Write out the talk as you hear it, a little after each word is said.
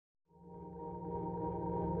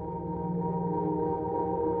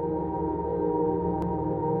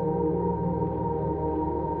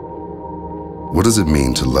What does it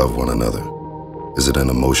mean to love one another? Is it an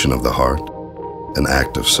emotion of the heart? An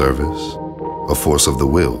act of service? A force of the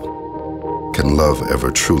will? Can love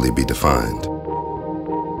ever truly be defined?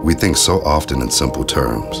 We think so often in simple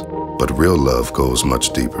terms, but real love goes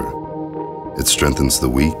much deeper. It strengthens the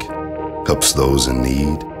weak, helps those in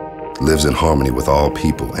need, lives in harmony with all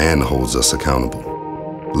people, and holds us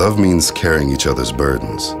accountable. Love means carrying each other's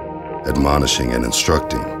burdens, admonishing and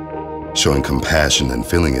instructing, showing compassion and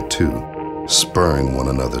feeling it too, spurring one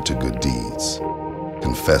another to good deeds,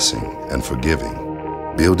 confessing and forgiving,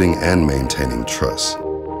 building and maintaining trust,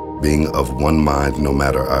 being of one mind no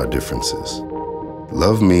matter our differences.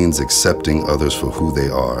 Love means accepting others for who they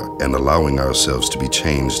are and allowing ourselves to be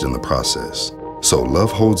changed in the process. So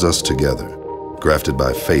love holds us together, grafted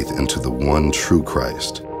by faith into the one true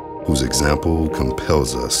Christ, whose example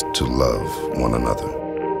compels us to love one another.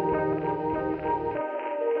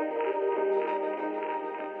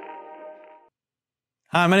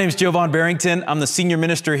 Hi, my name is Jovan Barrington. I'm the senior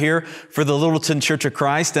minister here for the Littleton Church of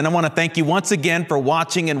Christ, and I want to thank you once again for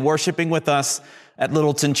watching and worshiping with us at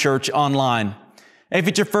Littleton Church Online. If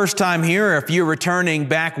it's your first time here, or if you're returning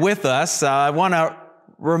back with us, I want to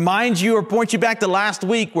remind you or point you back to last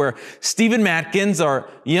week where Stephen Matkins, our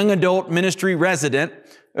young adult ministry resident,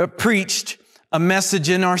 preached a message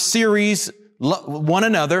in our series, One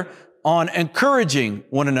Another, on encouraging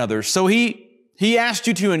one another. So he asked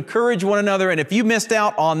you to encourage one another, and if you missed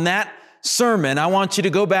out on that sermon, I want you to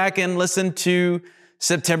go back and listen to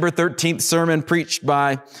September 13th sermon preached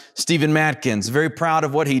by Stephen Matkins. Very proud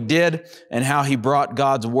of what he did and how he brought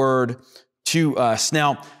God's word to us.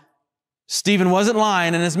 Now, Stephen wasn't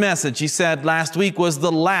lying in his message. He said last week was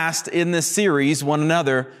the last in this series, One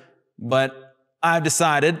Another, but I've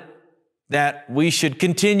decided that we should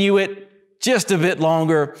continue it just a bit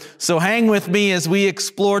longer. So hang with me as we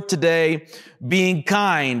explore today being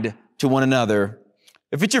kind to one another.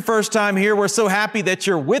 If it's your first time here, we're so happy that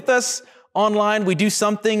you're with us online. We do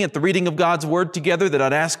something at the reading of God's Word together that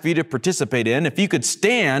I'd ask for you to participate in. If you could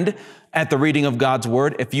stand at the reading of God's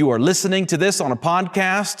Word, if you are listening to this on a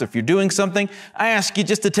podcast, if you're doing something, I ask you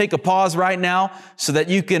just to take a pause right now so that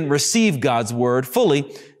you can receive God's Word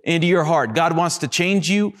fully into your heart. God wants to change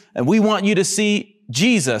you, and we want you to see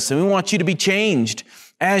Jesus, and we want you to be changed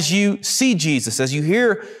as you see Jesus, as you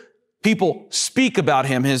hear people speak about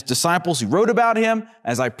Him, His disciples who wrote about Him,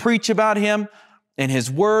 as I preach about Him and His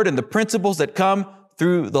Word and the principles that come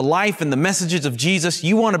through the life and the messages of Jesus.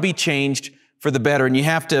 You want to be changed for the better, and you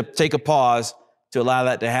have to take a pause to allow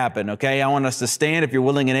that to happen, okay? I want us to stand if you're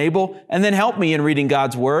willing and able, and then help me in reading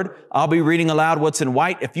God's Word. I'll be reading aloud what's in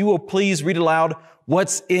white. If you will please read aloud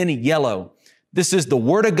what's in yellow. This is the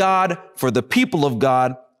Word of God for the people of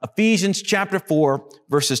God, Ephesians chapter 4,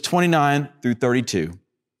 verses 29 through 32.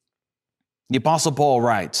 The Apostle Paul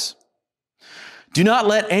writes, "Do not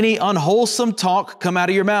let any unwholesome talk come out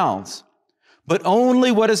of your mouths, but only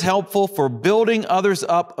what is helpful for building others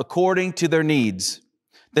up according to their needs,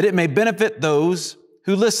 that it may benefit those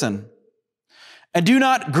who listen. And do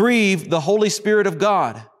not grieve the Holy Spirit of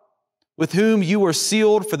God, with whom you were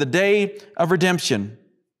sealed for the day of redemption.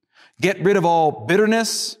 Get rid of all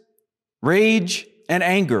bitterness, rage, and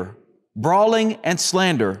anger, brawling and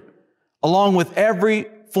slander, along with every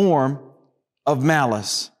form of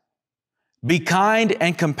malice. Be kind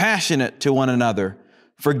and compassionate to one another,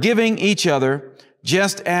 forgiving each other,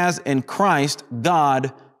 just as in Christ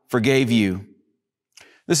God forgave you."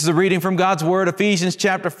 This is a reading from God's Word, Ephesians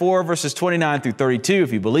chapter 4, verses 29 through 32.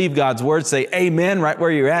 If you believe God's Word, say amen right where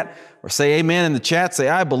you're at, or say amen in the chat. Say,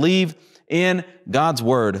 I believe in God's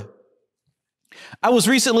Word. I was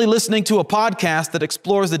recently listening to a podcast that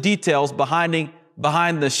explores the details behind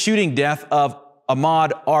the shooting death of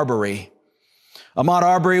Ahmaud Arbery. Ahmaud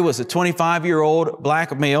Arbery was a 25-year-old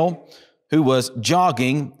black male who was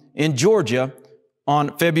jogging in Georgia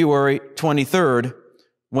on February 23rd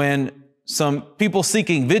when some people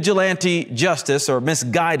seeking vigilante justice or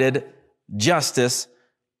misguided justice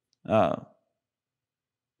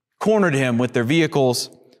cornered him with their vehicles,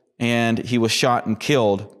 and he was shot and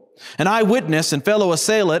killed. An eyewitness and fellow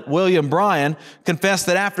assailant, William Bryan, confessed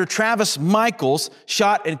that after Travis Michaels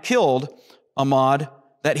shot and killed Ahmaud,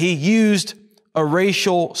 that he used a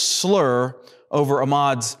racial slur over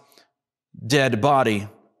Ahmaud's dead body.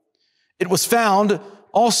 It was found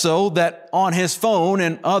also that on his phone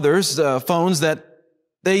and others' phones that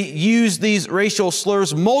they used these racial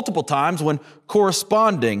slurs multiple times when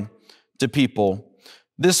corresponding to people.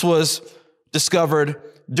 This was discovered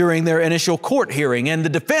during their initial court hearing, and the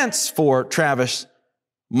defense for Travis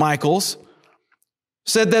Michaels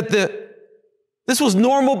said that this was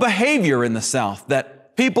normal behavior in the South,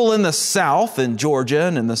 that People in the South, in Georgia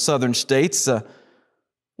and in the southern states,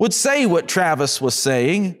 would say what Travis was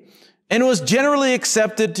saying, and it was generally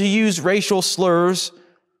accepted to use racial slurs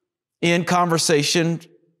in conversation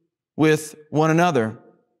with one another.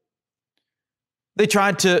 They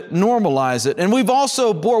tried to normalize it. And we've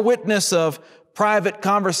also bore witness of private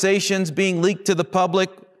conversations being leaked to the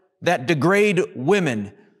public that degrade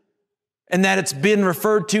women, and that it's been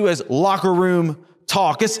referred to as locker room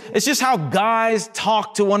talk. It's just how guys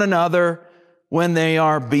talk to one another when they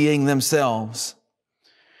are being themselves.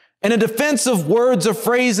 And in defense of words or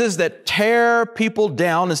phrases that tear people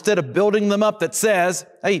down instead of building them up, that says,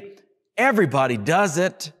 hey, everybody does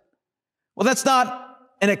it. Well, that's not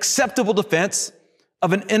an acceptable defense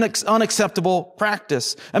of an unacceptable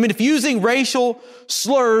practice. I mean, if using racial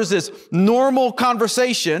slurs is normal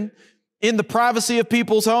conversation in the privacy of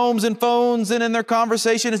people's homes and phones and in their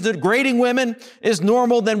conversation, is degrading women is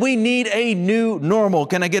normal, then we need a new normal.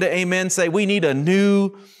 Can I get an amen? Say, we need a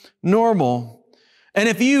new normal. And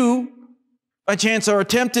if you, by chance, are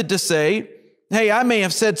tempted to say, hey, I may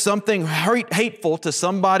have said something hateful to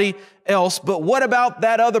somebody else, but what about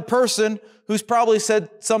that other person who's probably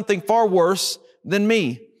said something far worse than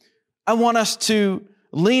me? I want us to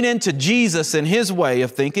lean into Jesus and His way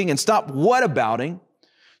of thinking and stop whatabouting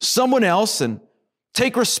someone else and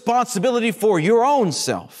take responsibility for your own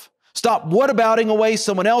self. Stop whatabouting away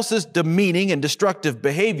someone else's demeaning and destructive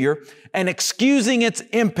behavior and excusing its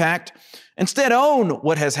impact. Instead, own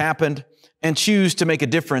what has happened and choose to make a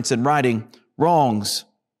difference in righting wrongs.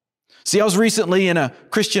 See, I was recently in a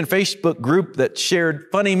Christian Facebook group that shared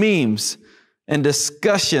funny memes and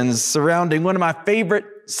discussions surrounding one of my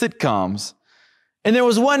favorite sitcoms. And there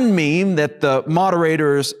was one meme that the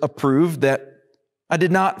moderators approved that I did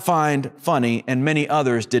not find funny, and many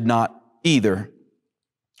others did not either.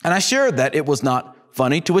 And I shared that it was not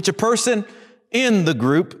funny, to which a person in the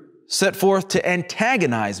group set forth to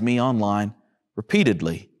antagonize me online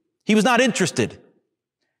repeatedly. He was not interested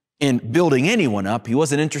in building anyone up. He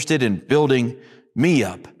wasn't interested in building me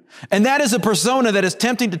up. And that is a persona that is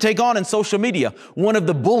tempting to take on in social media, one of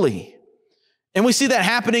the bully. And we see that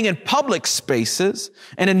happening in public spaces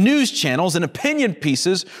and in news channels and opinion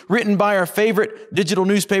pieces written by our favorite digital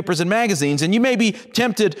newspapers and magazines. And you may be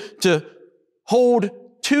tempted to hold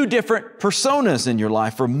two different personas in your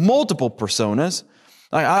life, or multiple personas,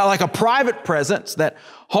 like a private presence that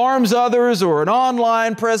harms others, or an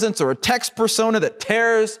online presence, or a text persona that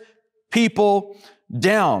tears people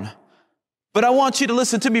down. But I want you to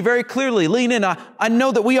listen to me very clearly. Lean in. I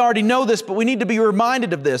know that we already know this, but we need to be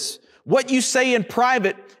reminded of this. What you say in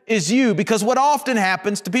private is you, because what often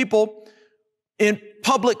happens to people in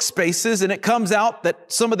public spaces, and it comes out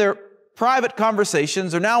that some of their private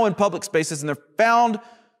conversations are now in public spaces, and they're found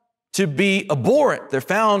to be abhorrent. They're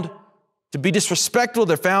found to be disrespectful.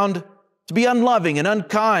 They're found to be unloving and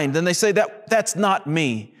unkind. And they say that's not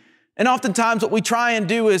me. And oftentimes what we try and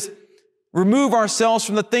do is remove ourselves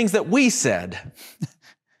from the things that we said.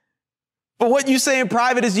 But what you say in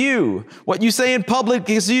private is you. What you say in public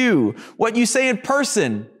is you. What you say in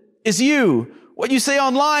person is you. What you say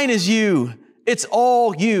online is you. It's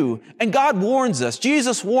all you. And God warns us,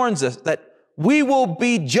 Jesus warns us that we will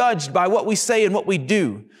be judged by what we say and what we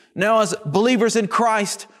do. Now, as believers in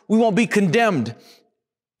Christ, we won't be condemned.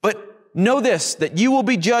 But know this, that you will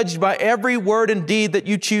be judged by every word and deed that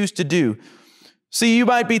you choose to do. See, you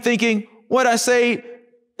might be thinking, what I say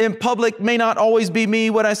in public may not always be me.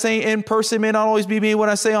 What I say in person may not always be me. What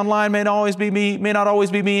I say online may not always be me,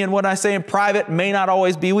 And what I say in private may not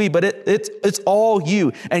always be we. But it's all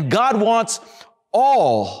you. And God wants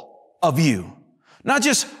all of you. Not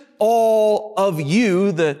just all of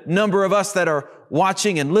you, the number of us that are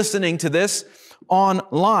watching and listening to this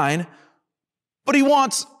online, but He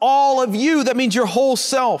wants all of you. That means your whole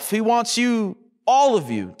self. He wants you, all of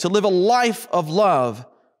you, to live a life of love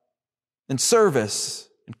and service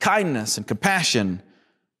and kindness and compassion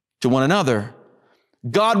to one another.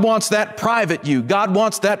 God wants that private you. God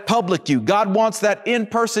wants that public you. God wants that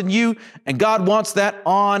in-person you, and God wants that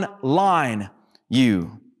online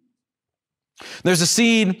you. There's a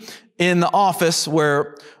scene in The Office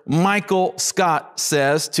where Michael Scott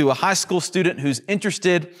says to a high school student who's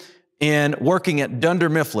interested in working at Dunder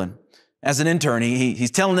Mifflin as an intern.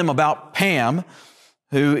 He's telling them about Pam,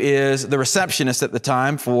 who is the receptionist at the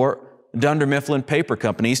time for Dunder Mifflin Paper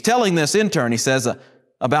Company. He's telling this intern, he says,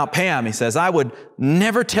 about Pam. He says, I would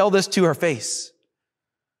never tell this to her face,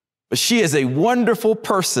 but she is a wonderful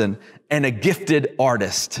person and a gifted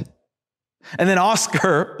artist. And then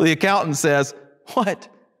Oscar, the accountant, says, what?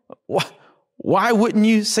 Why wouldn't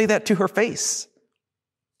you say that to her face?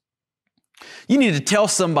 You need to tell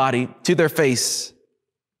somebody to their face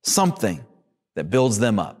something that builds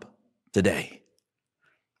them up today.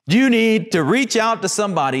 You need to reach out to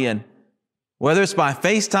somebody, and whether it's by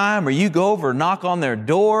FaceTime or you go over and knock on their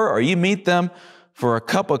door or you meet them for a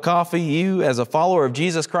cup of coffee, you as a follower of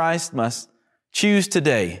Jesus Christ must choose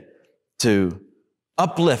today to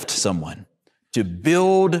uplift someone, to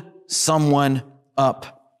build someone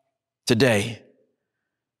up today.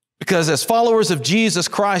 Because as followers of Jesus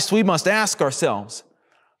Christ, we must ask ourselves,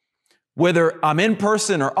 whether I'm in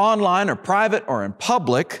person or online or private or in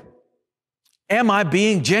public, am I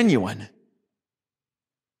being genuine?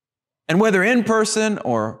 And whether in person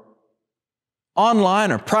or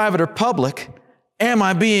online or private or public, am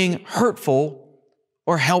I being hurtful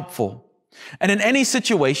or helpful? And in any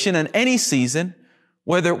situation, in any season,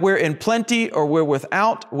 whether we're in plenty or we're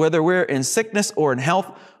without, whether we're in sickness or in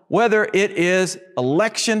health, whether it is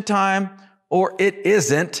election time or it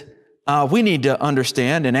isn't, we need to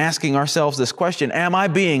understand in asking ourselves this question, am I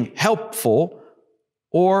being helpful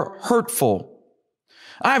or hurtful?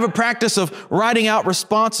 I have a practice of writing out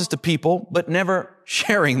responses to people, but never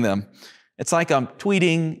sharing them. It's like I'm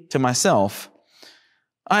tweeting to myself.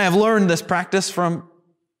 I have learned this practice from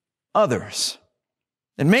others.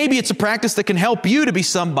 And maybe it's a practice that can help you to be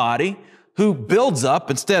somebody who builds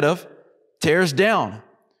up instead of tears down.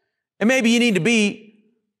 And maybe you need to be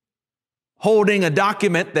holding a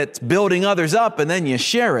document that's building others up and then you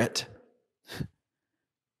share it.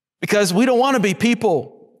 Because we don't want to be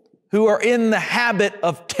people who are in the habit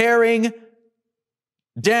of tearing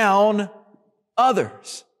down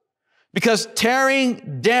others. Because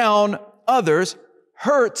tearing down others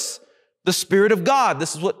hurts the Spirit of God.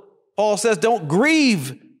 This is what Paul says, don't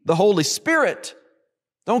grieve the Holy Spirit.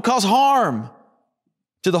 Don't cause harm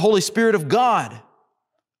to the Holy Spirit of God.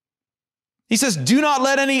 He says, do not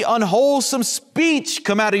let any unwholesome speech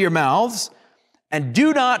come out of your mouths, and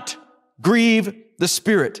do not grieve the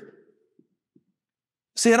Spirit.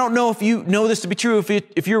 See, I don't know if you know this to be true.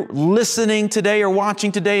 If you're listening today or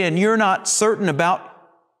watching today and you're not certain about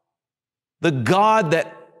the God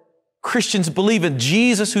that Christians believe in,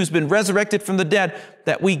 Jesus who's been resurrected from the dead,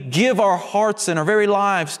 that we give our hearts and our very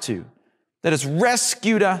lives to, that has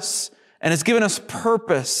rescued us and has given us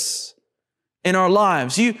purpose in our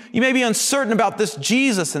lives. You may be uncertain about this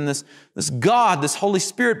Jesus and this God, this Holy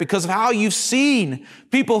Spirit, because of how you've seen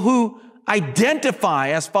people who identify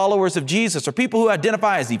as followers of Jesus, or people who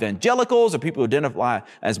identify as evangelicals, or people who identify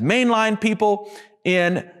as mainline people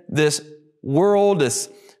in this world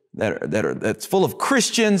that's full of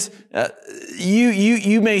Christians.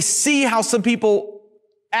 You may see how some people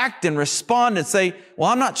act and respond and say,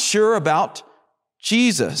 well, I'm not sure about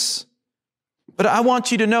Jesus. But I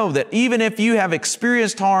want you to know that even if you have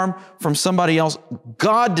experienced harm from somebody else,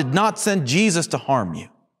 God did not send Jesus to harm you.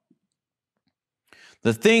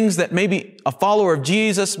 The things that maybe a follower of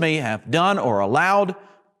Jesus may have done or allowed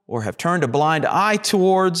or have turned a blind eye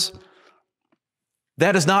towards,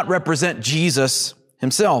 that does not represent Jesus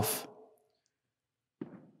himself.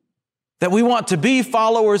 That we want to be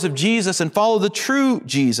followers of Jesus and follow the true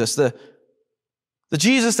Jesus, the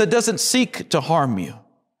Jesus that doesn't seek to harm you.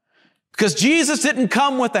 Because Jesus didn't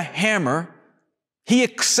come with a hammer. He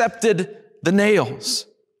accepted the nails.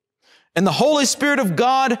 And the Holy Spirit of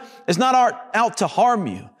God is not out to harm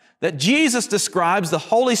you. That Jesus describes the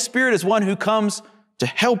Holy Spirit as one who comes to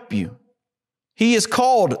help you. He is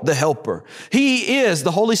called the helper.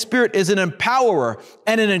 The Holy Spirit is an empowerer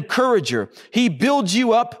and an encourager. He builds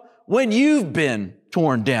you up when you've been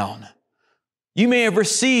torn down. You may have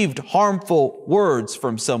received harmful words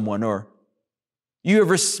from someone, or you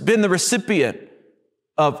have been the recipient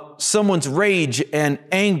of someone's rage and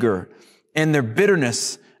anger and their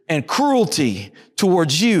bitterness and cruelty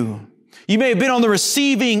towards you. You may have been on the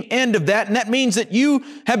receiving end of that, and that means that you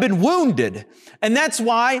have been wounded. And that's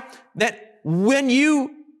why that when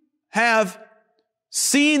you have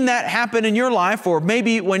seen that happen in your life, or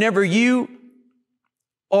maybe whenever you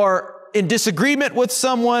are in disagreement with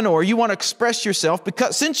someone or you want to express yourself,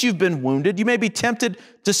 because since you've been wounded, you may be tempted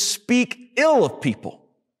to speak ill of people.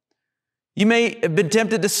 You may have been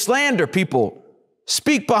tempted to slander people,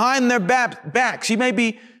 speak behind their backs. You may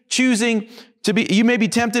be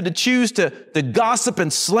tempted to choose to gossip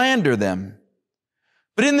and slander them.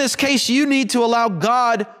 But in this case, you need to allow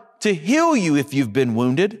God to heal you if you've been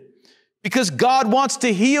wounded, because God wants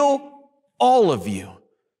to heal all of you.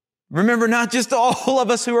 Remember, not just all of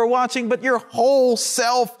us who are watching, but your whole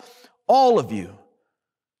self, all of you.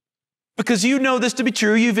 Because you know this to be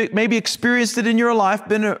true. You've maybe experienced it in your life,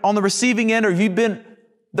 been on the receiving end, or you've been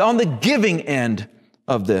on the giving end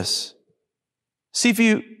of this. See if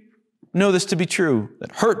you know this to be true,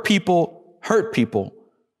 that hurt people,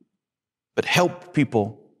 but help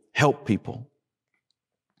people help people.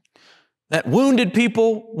 That wounded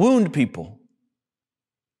people wound people,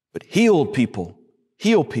 but healed people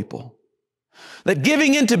heal people. That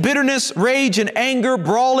giving into bitterness, rage, and anger,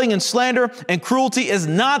 brawling, and slander, and cruelty is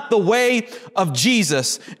not the way of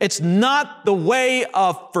Jesus. It's not the way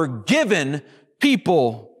of forgiven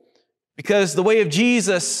people, because the way of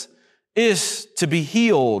Jesus is to be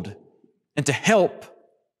healed and to help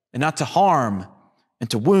and not to harm and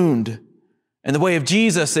to wound. And the way of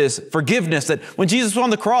Jesus is forgiveness. That when Jesus was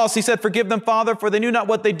on the cross, he said, "Forgive them, Father, for they knew not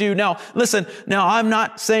what they do." Now, listen, I'm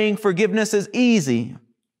not saying forgiveness is easy.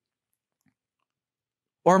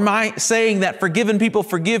 Or am I saying that forgiven people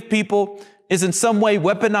forgive people is in some way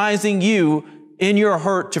weaponizing you in your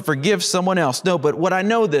hurt to forgive someone else? No, but what I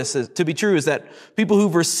know this is to be true is that people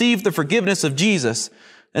who've received the forgiveness of Jesus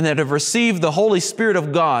and that have received the Holy Spirit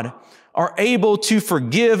of God are able to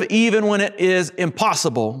forgive even when it is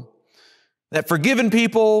impossible. That forgiven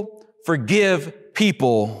people forgive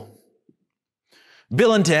people.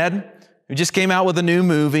 Bill and Ted, who just came out with a new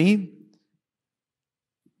movie,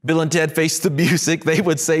 Bill and Ted Face the Music, they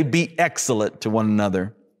would say, "Be excellent to one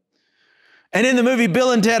another." And in the movie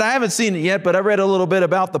Bill and Ted, I haven't seen it yet, but I read a little bit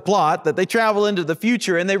about the plot, that they travel into the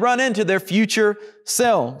future and they run into their future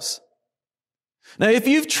selves. Now, if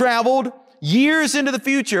you've traveled years into the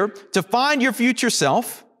future to find your future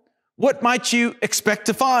self, what might you expect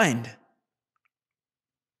to find?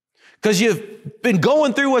 Because you've been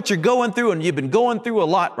going through what you're going through, and you've been going through a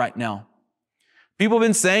lot right now. People have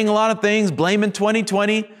been saying a lot of things, blaming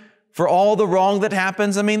 2020 for all the wrong that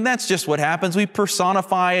happens. I mean, that's just what happens. We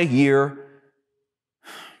personify a year.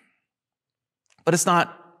 But it's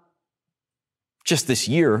not just this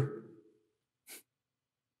year.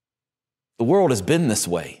 The world has been this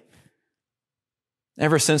way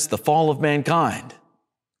ever since the fall of mankind.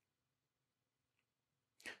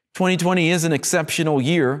 2020 is an exceptional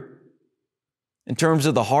year in terms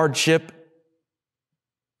of the hardship,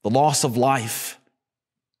 the loss of life.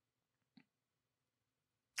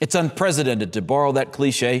 It's unprecedented, to borrow that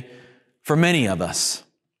cliche, for many of us.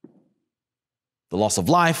 The loss of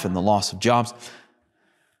life and the loss of jobs.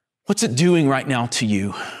 What's it doing right now to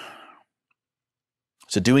you?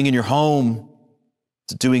 What's it doing in your home?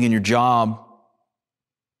 What's it doing in your job?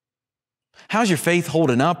 How's your faith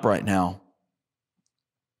holding up right now?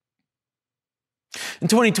 In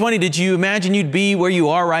 2020, did you imagine you'd be where you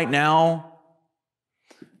are right now?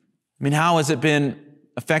 I mean, how has it been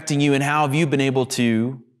affecting you, and how have you been able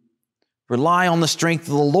to rely on the strength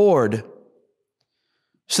of the Lord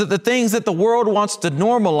so that the things that the world wants to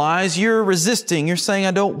normalize, you're resisting. You're saying,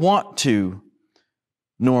 "I don't want to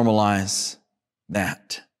normalize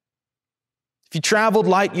that." If you traveled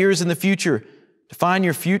light years in the future to find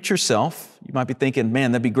your future self, you might be thinking,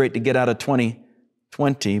 "Man, that'd be great to get out of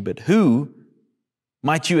 2020, but who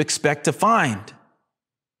might you expect to find?"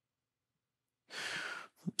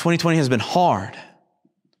 2020 has been hard,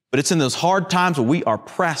 but it's in those hard times where we are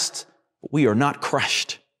pressed, but we are not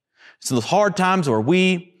crushed. It's in those hard times where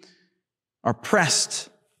we are pressed,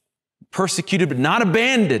 persecuted, but not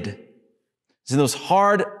abandoned. It's in those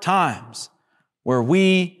hard times where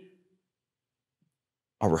we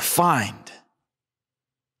are refined.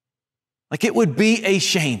 Like, it would be a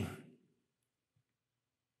shame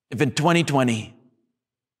if in 2020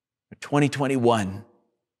 or 2021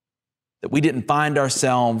 that we didn't find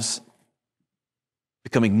ourselves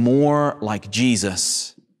becoming more like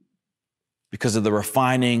Jesus because of the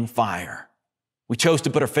refining fire. We chose to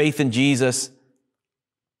put our faith in Jesus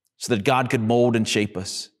so that God could mold and shape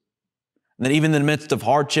us. And that even in the midst of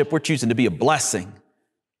hardship, we're choosing to be a blessing.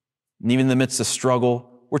 And even in the midst of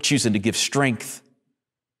struggle, we're choosing to give strength.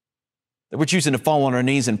 That we're choosing to fall on our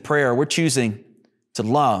knees in prayer. We're choosing to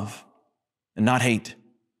love and not hate.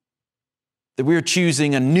 That we're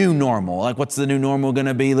choosing a new normal. Like, what's the new normal going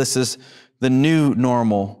to be? This is the new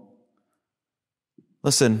normal.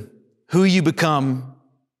 Listen, who you become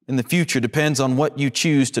in the future depends on what you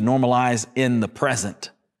choose to normalize in the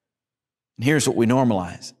present. And here's what we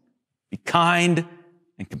normalize. Be kind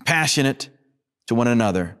and compassionate to one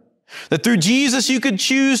another. That through Jesus, you could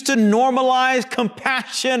choose to normalize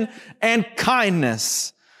compassion and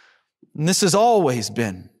kindness. And this has always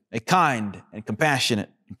been a kind and compassionate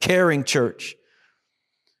and caring church.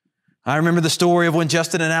 I remember the story of when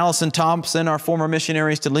Justin and Allison Thompson, our former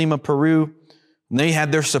missionaries to Lima, Peru, and they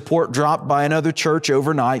had their support dropped by another church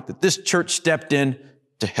overnight, that this church stepped in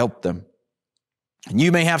to help them. And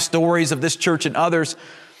you may have stories of this church and others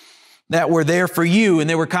that were there for you, and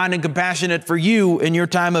they were kind and compassionate for you in your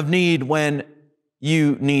time of need when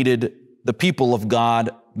you needed the people of God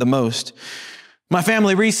the most. My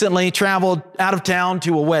family recently traveled out of town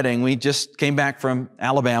to a wedding. We just came back from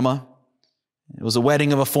Alabama. It was a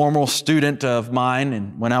wedding of a former student of mine,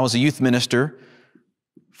 and when I was a youth minister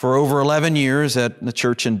for over 11 years at the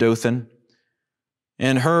church in Littleton.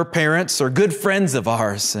 And her parents are good friends of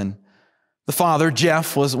ours. And the father,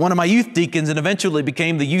 Jeff, was one of my youth deacons and eventually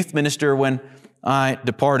became the youth minister when I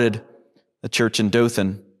departed the church in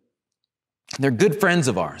Littleton. They're good friends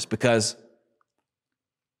of ours because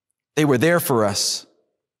they were there for us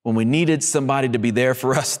when we needed somebody to be there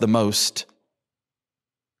for us the most.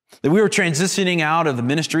 That we were transitioning out of the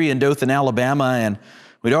ministry in Dothan, Alabama, and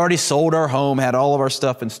we'd already sold our home, had all of our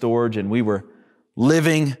stuff in storage, and we were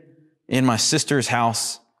living in my sister's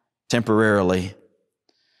house temporarily.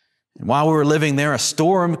 And while we were living there, a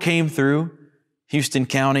storm came through Houston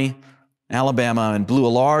County, Alabama, and blew a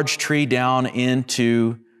large tree down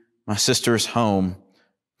into my sister's home,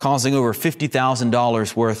 causing over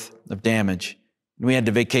 $50,000 worth of damage. And we had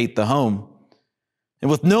to vacate the home. And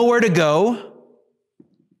with nowhere to go,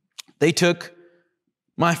 they took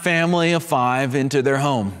my family of 5 into their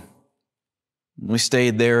home. We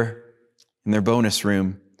stayed there in their bonus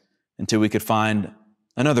room until we could find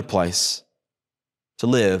another place to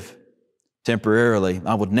live temporarily.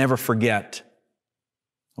 I would never forget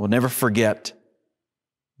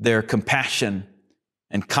their compassion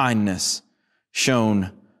and kindness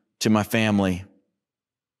shown to my family.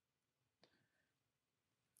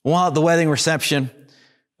 While at the wedding reception,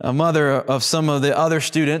 a mother of some of the other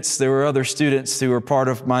students, there were other students who were part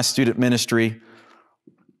of my student ministry,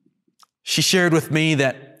 she shared with me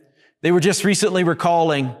that they were just recently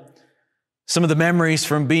recalling some of the memories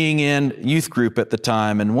from being in youth group at the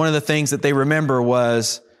time. And one of the things that they remember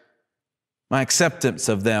was my acceptance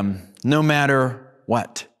of them, no matter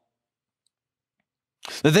what.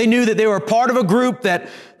 That they knew that they were part of a group that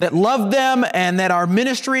loved them and that our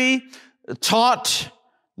ministry taught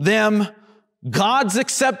them God's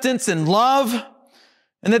acceptance and love,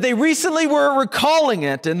 and that they recently were recalling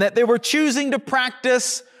it and that they were choosing to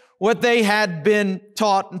practice what they had been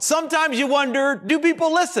taught. And sometimes you wonder, do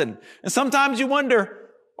people listen? And sometimes you wonder,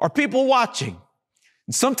 are people watching?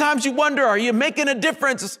 And sometimes you wonder, are you making a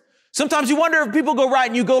difference? Sometimes you wonder if people go right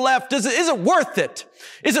and you go left. Is it worth it?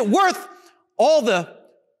 Is it worth all the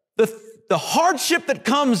hardship that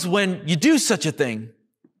comes when you do such a thing?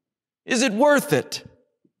 Is it worth it?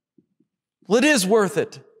 Well, it is worth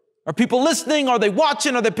it. Are people listening? Are they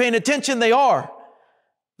watching? Are they paying attention? They are.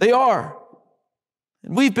 They are.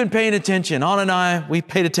 And we've been paying attention. Anna and I, we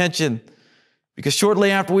paid attention because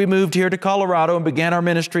shortly after we moved here to Colorado and began our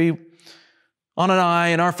ministry, Anna and I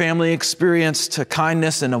and our family experienced a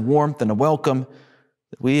kindness and a warmth and a welcome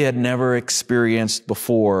that we had never experienced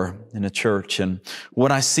before in a church. And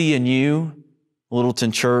what I see in you,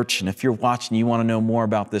 Littleton Church, and if you're watching, you want to know more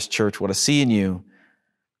about this church, what I see in you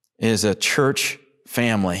is a church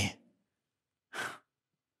family,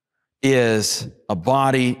 is a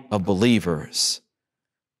body of believers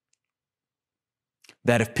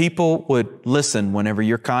that if people would listen whenever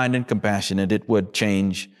you're kind and compassionate, it would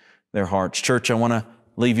change their hearts. Church, I want to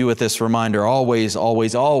leave you with this reminder, always,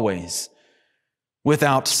 always, always,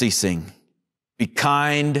 without ceasing, be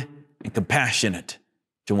kind and compassionate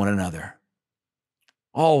to one another.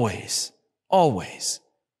 Always, always,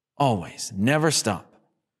 always. Never stop.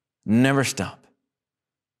 Never stop.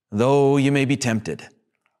 Though you may be tempted,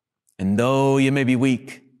 and though you may be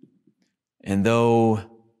weak, and though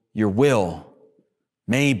your will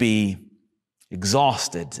may be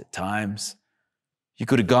exhausted at times, you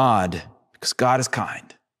go to God because God is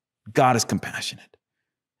kind. God is compassionate.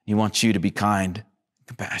 He wants you to be kind and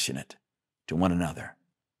compassionate to one another.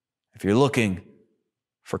 If you're looking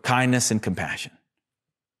for kindness and compassion,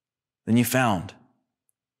 then you found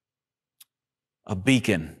a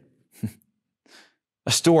beacon,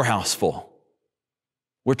 a storehouse full.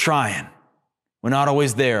 We're trying. We're not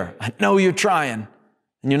always there. I know you're trying,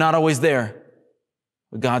 and you're not always there.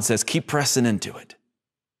 But God says, keep pressing into it,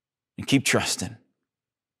 and keep trusting,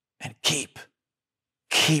 and keep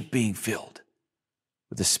being filled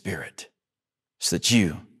with the Spirit so that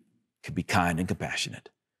you can be kind and compassionate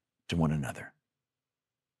to one another.